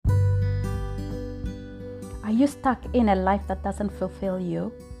Are you stuck in a life that doesn't fulfill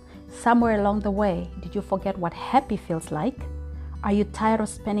you? Somewhere along the way, did you forget what happy feels like? Are you tired of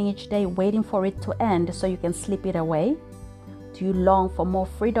spending each day waiting for it to end so you can sleep it away? Do you long for more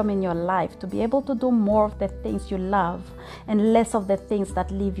freedom in your life, to be able to do more of the things you love and less of the things that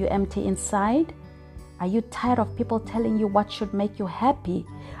leave you empty inside? Are you tired of people telling you what should make you happy?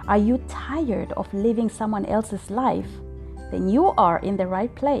 Are you tired of living someone else's life? Then you are in the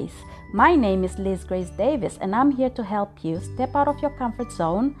right place. My name is Liz Grace Davis, and I'm here to help you step out of your comfort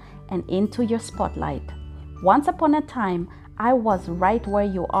zone and into your spotlight. Once upon a time, I was right where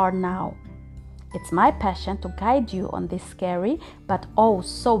you are now. It's my passion to guide you on this scary but oh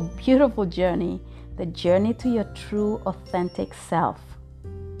so beautiful journey, the journey to your true, authentic self.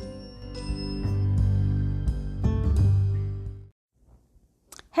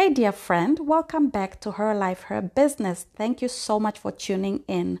 Hey dear friend, welcome back to Her Life, Her Business. Thank you so much for tuning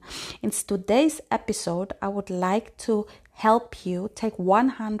in. In today's episode, I would like to help you take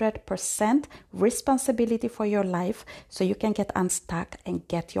 100% responsibility for your life so you can get unstuck and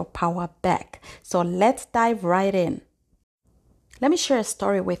get your power back. So let's dive right in. Let me share a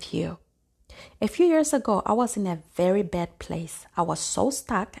story with you. A few years ago, I was in a very bad place. I was so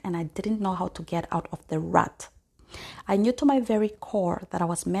stuck and I didn't know how to get out of the rut. I knew to my very core that I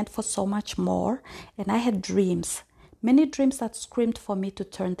was meant for so much more, and I had dreams, many dreams that screamed for me to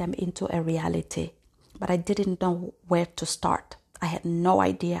turn them into a reality. But I didn't know where to start. I had no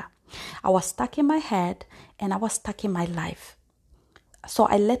idea. I was stuck in my head and I was stuck in my life. So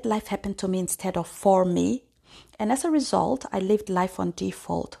I let life happen to me instead of for me. And as a result, I lived life on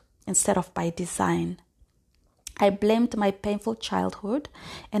default instead of by design. I blamed my painful childhood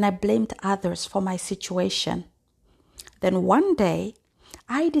and I blamed others for my situation. Then one day,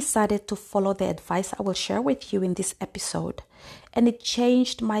 I decided to follow the advice I will share with you in this episode, and it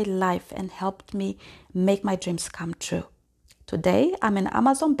changed my life and helped me make my dreams come true. Today, I'm an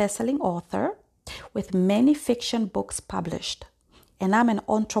Amazon bestselling author with many fiction books published, and I'm an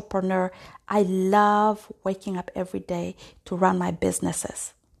entrepreneur. I love waking up every day to run my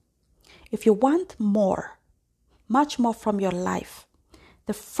businesses. If you want more, much more from your life,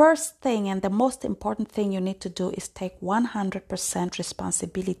 the first thing and the most important thing you need to do is take 100%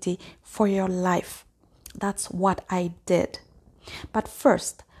 responsibility for your life. That's what I did. But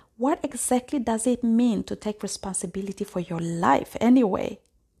first, what exactly does it mean to take responsibility for your life anyway?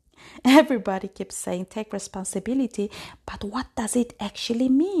 Everybody keeps saying take responsibility, but what does it actually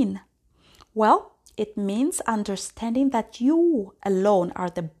mean? Well, it means understanding that you alone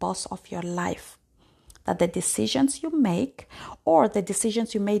are the boss of your life. That the decisions you make or the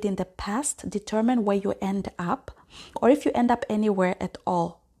decisions you made in the past determine where you end up or if you end up anywhere at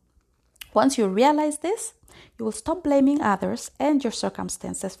all. Once you realize this, you will stop blaming others and your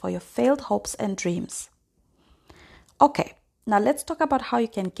circumstances for your failed hopes and dreams. Okay, now let's talk about how you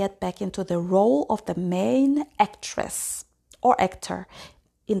can get back into the role of the main actress or actor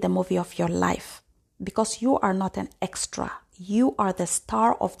in the movie of your life. Because you are not an extra. You are the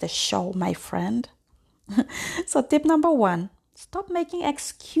star of the show, my friend. So tip number 1, stop making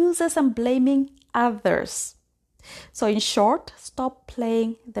excuses and blaming others. So in short, stop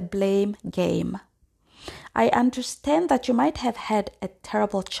playing the blame game. I understand that you might have had a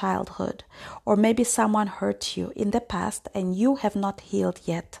terrible childhood, or maybe someone hurt you in the past and you have not healed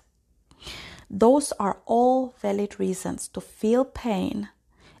yet. Those are all valid reasons to feel pain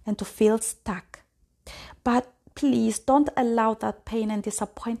and to feel stuck. But please don't allow that pain and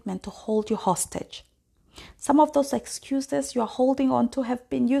disappointment to hold you hostage. Some of those excuses you are holding on to have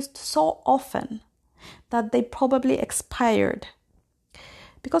been used so often that they probably expired.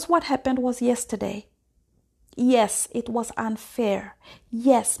 Because what happened was yesterday. Yes, it was unfair.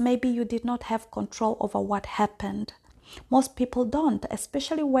 Yes, maybe you did not have control over what happened. Most people don't,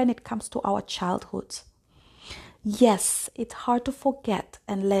 especially when it comes to our childhoods. Yes, it's hard to forget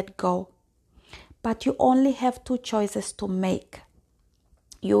and let go. But you only have 2 choices to make.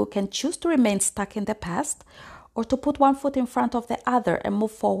 You can choose to remain stuck in the past or to put one foot in front of the other and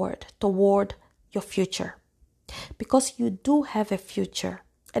move forward toward your future. Because you do have a future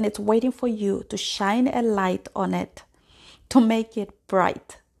and it's waiting for you to shine a light on it, to make it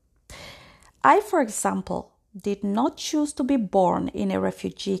bright. I, for example, did not choose to be born in a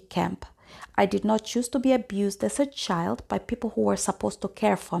refugee camp. I did not choose to be abused as a child by people who were supposed to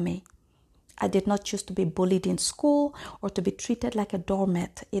care for me. I did not choose to be bullied in school or to be treated like a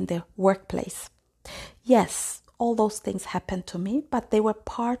doormat in the workplace. Yes, all those things happened to me, but they were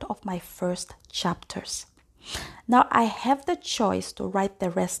part of my first chapters. Now I have the choice to write the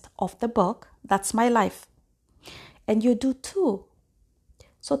rest of the book. That's my life. And you do too.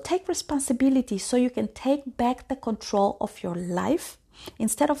 So take responsibility so you can take back the control of your life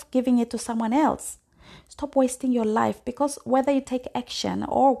instead of giving it to someone else. Stop wasting your life, because whether you take action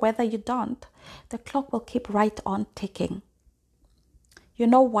or whether you don't, the clock will keep right on ticking. You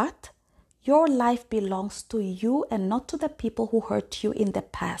know what? Your life belongs to you and not to the people who hurt you in the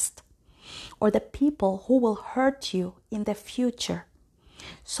past or the people who will hurt you in the future.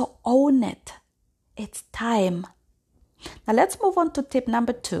 So own it. It's time. Now let's move on to tip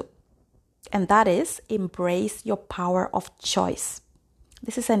number 2, and that is embrace your power of choice.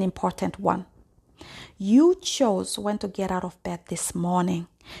 This is an important one. You chose when to get out of bed this morning.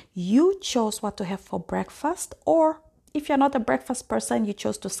 You chose what to have for breakfast, or if you're not a breakfast person, you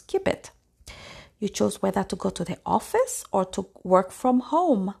chose to skip it. You chose whether to go to the office or to work from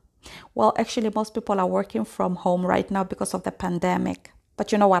home. Well, actually, most people are working from home right now because of the pandemic,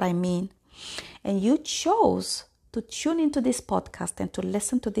 but you know what I mean. And you chose to tune into this podcast and to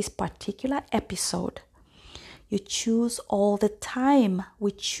listen to this particular episode. You choose all the time.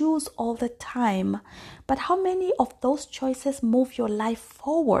 We choose all the time. But how many of those choices move your life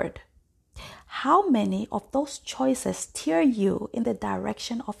forward? How many of those choices steer you in the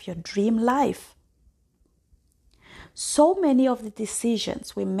direction of your dream life? So many of the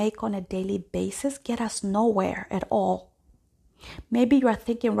decisions we make on a daily basis get us nowhere at all. Maybe you are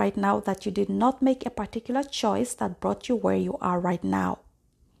thinking right now that you did not make a particular choice that brought you where you are right now,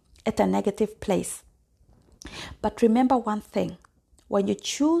 at a negative place. But remember one thing, when you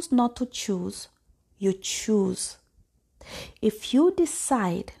choose not to choose, you choose. If you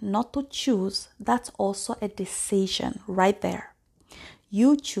decide not to choose, that's also a decision right there.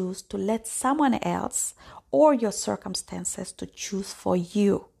 You choose to let someone else or your circumstances to choose for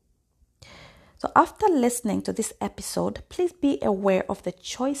you. So after listening to this episode, please be aware of the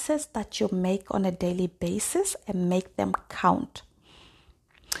choices that you make on a daily basis and make them count.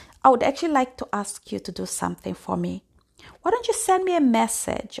 I would actually like to ask you to do something for me. Why don't you send me a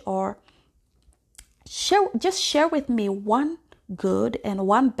message or share with me one good and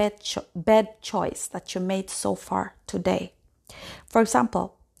one bad choice that you made so far today. For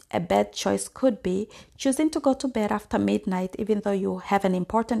example, a bad choice could be choosing to go to bed after midnight even though you have an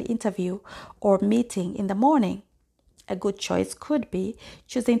important interview or meeting in the morning. A good choice could be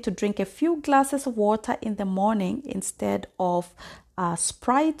choosing to drink a few glasses of water in the morning instead of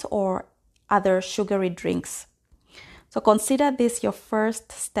Sprite or other sugary drinks. So consider this your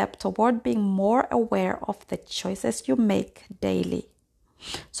first step toward being more aware of the choices you make daily.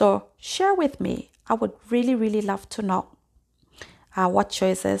 So share with me. I would really, really love to know what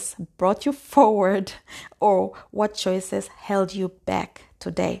choices brought you forward or what choices held you back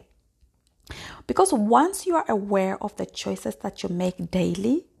today. Because once you are aware of the choices that you make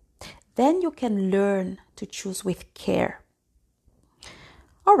daily, then you can learn to choose with care.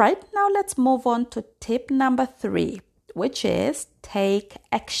 All right, now let's move on to tip number 3, which is take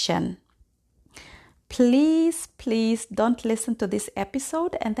action. Please don't listen to this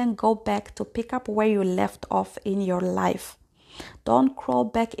episode and then go back to pick up where you left off in your life. Don't crawl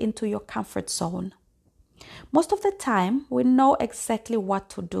back into your comfort zone. Most of the time, we know exactly what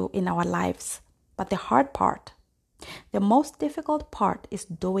to do in our lives, but the hard part, the most difficult part is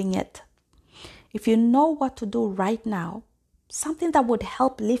doing it. If you know what to do right now, something that would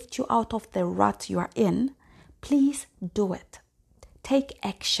help lift you out of the rut you are in, please do it. Take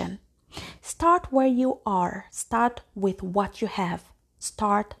action. Start where you are. Start with what you have.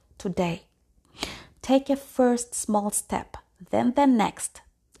 Start today. Take a first small step, then the next,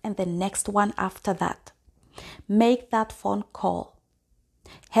 and the next one after that. Make that phone call.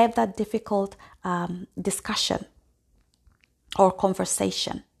 Have that difficult discussion or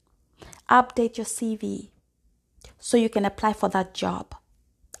conversation. Update your CV so you can apply for that job.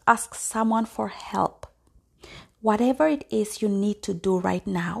 Ask someone for help. Whatever it is you need to do right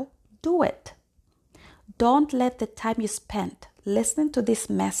now, do it. Don't let the time you spent listening to this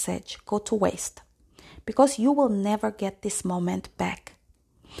message go to waste, because you will never get this moment back.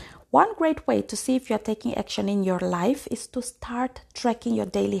 One great way to see if you're taking action in your life is to start tracking your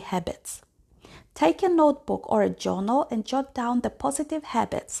daily habits. Take a notebook or a journal and jot down the positive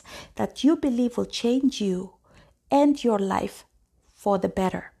habits that you believe will change you and your life for the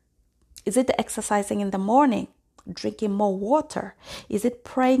better. Is it exercising in the morning? Drinking more water? Is it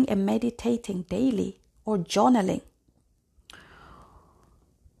praying and meditating daily or journaling?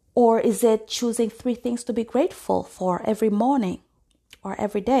 Or is it choosing 3 things to be grateful for every morning or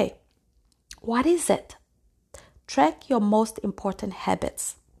every day? What is it? Track your most important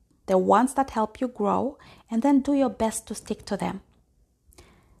habits, the ones that help you grow, and then do your best to stick to them.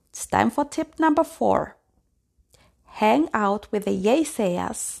 It's time for tip number 4. Hang out with the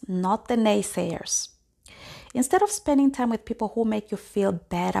yaysayers, not the naysayers. Instead of spending time with people who make you feel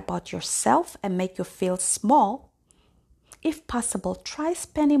bad about yourself and make you feel small, if possible, try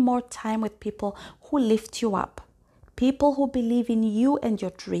spending more time with people who lift you up, people who believe in you and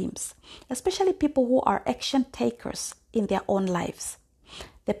your dreams, especially people who are action takers in their own lives.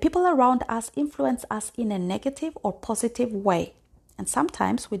 The people around us influence us in a negative or positive way, and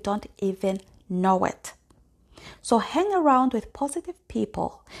sometimes we don't even know it. So hang around with positive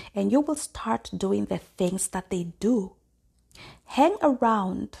people and you will start doing the things that they do. Hang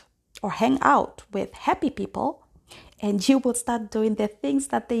around or hang out with happy people and you will start doing the things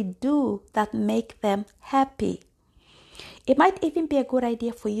that they do that make them happy. It might even be a good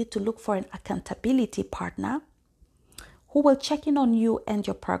idea for you to look for an accountability partner who will check in on you and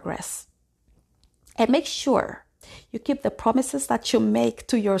your progress. And make sure you keep the promises that you make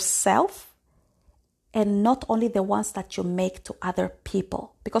to yourself and not only the ones that you make to other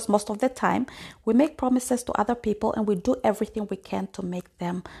people. Because most of the time, we make promises to other people and we do everything we can to make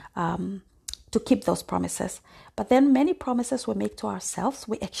them, to keep those promises. But then many promises we make to ourselves,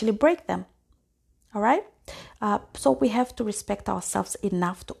 we actually break them. All right? So we have to respect ourselves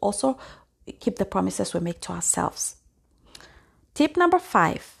enough to also keep the promises we make to ourselves. Tip number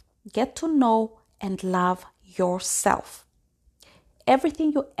 5, get to know and love yourself.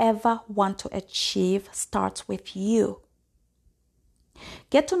 Everything you ever want to achieve starts with you.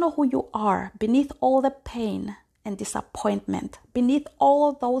 Get to know who you are beneath all the pain and disappointment, beneath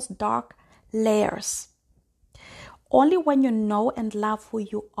all those dark layers. Only when you know and love who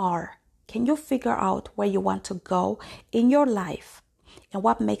you are can you figure out where you want to go in your life and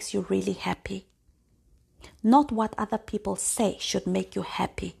what makes you really happy. Not what other people say should make you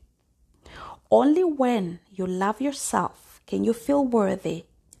happy. Only when you love yourself can you feel worthy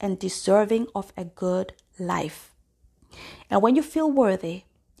and deserving of a good life. And when you feel worthy,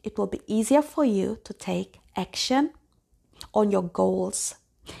 it will be easier for you to take action on your goals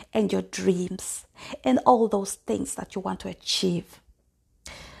and your dreams and all those things that you want to achieve.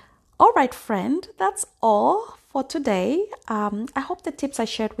 All right, friend, that's all for today. I hope the tips I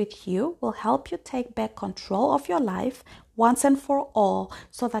shared with you will help you take back control of your life once and for all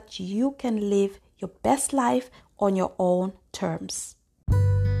so that you can live your best life on your own terms.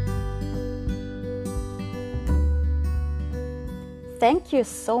 Thank you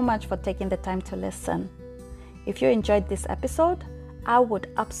so much for taking the time to listen. If you enjoyed this episode, I would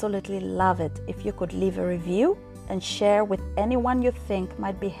absolutely love it if you could leave a review and share with anyone you think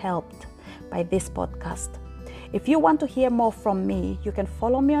might be helped by this podcast. If you want to hear more from me, you can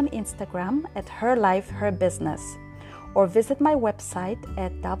follow me on Instagram at Her Life, Her Business, or visit my website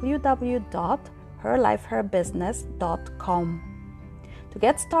at www.herlifeherbusiness.com. To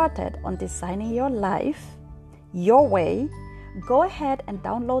get started on designing your life your way, go ahead and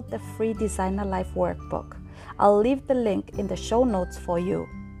download the free Designer Life Workbook. I'll leave the link in the show notes for you.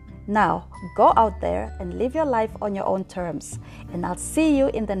 Now, go out there and live your life on your own terms, and I'll see you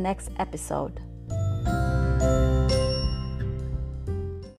in the next episode.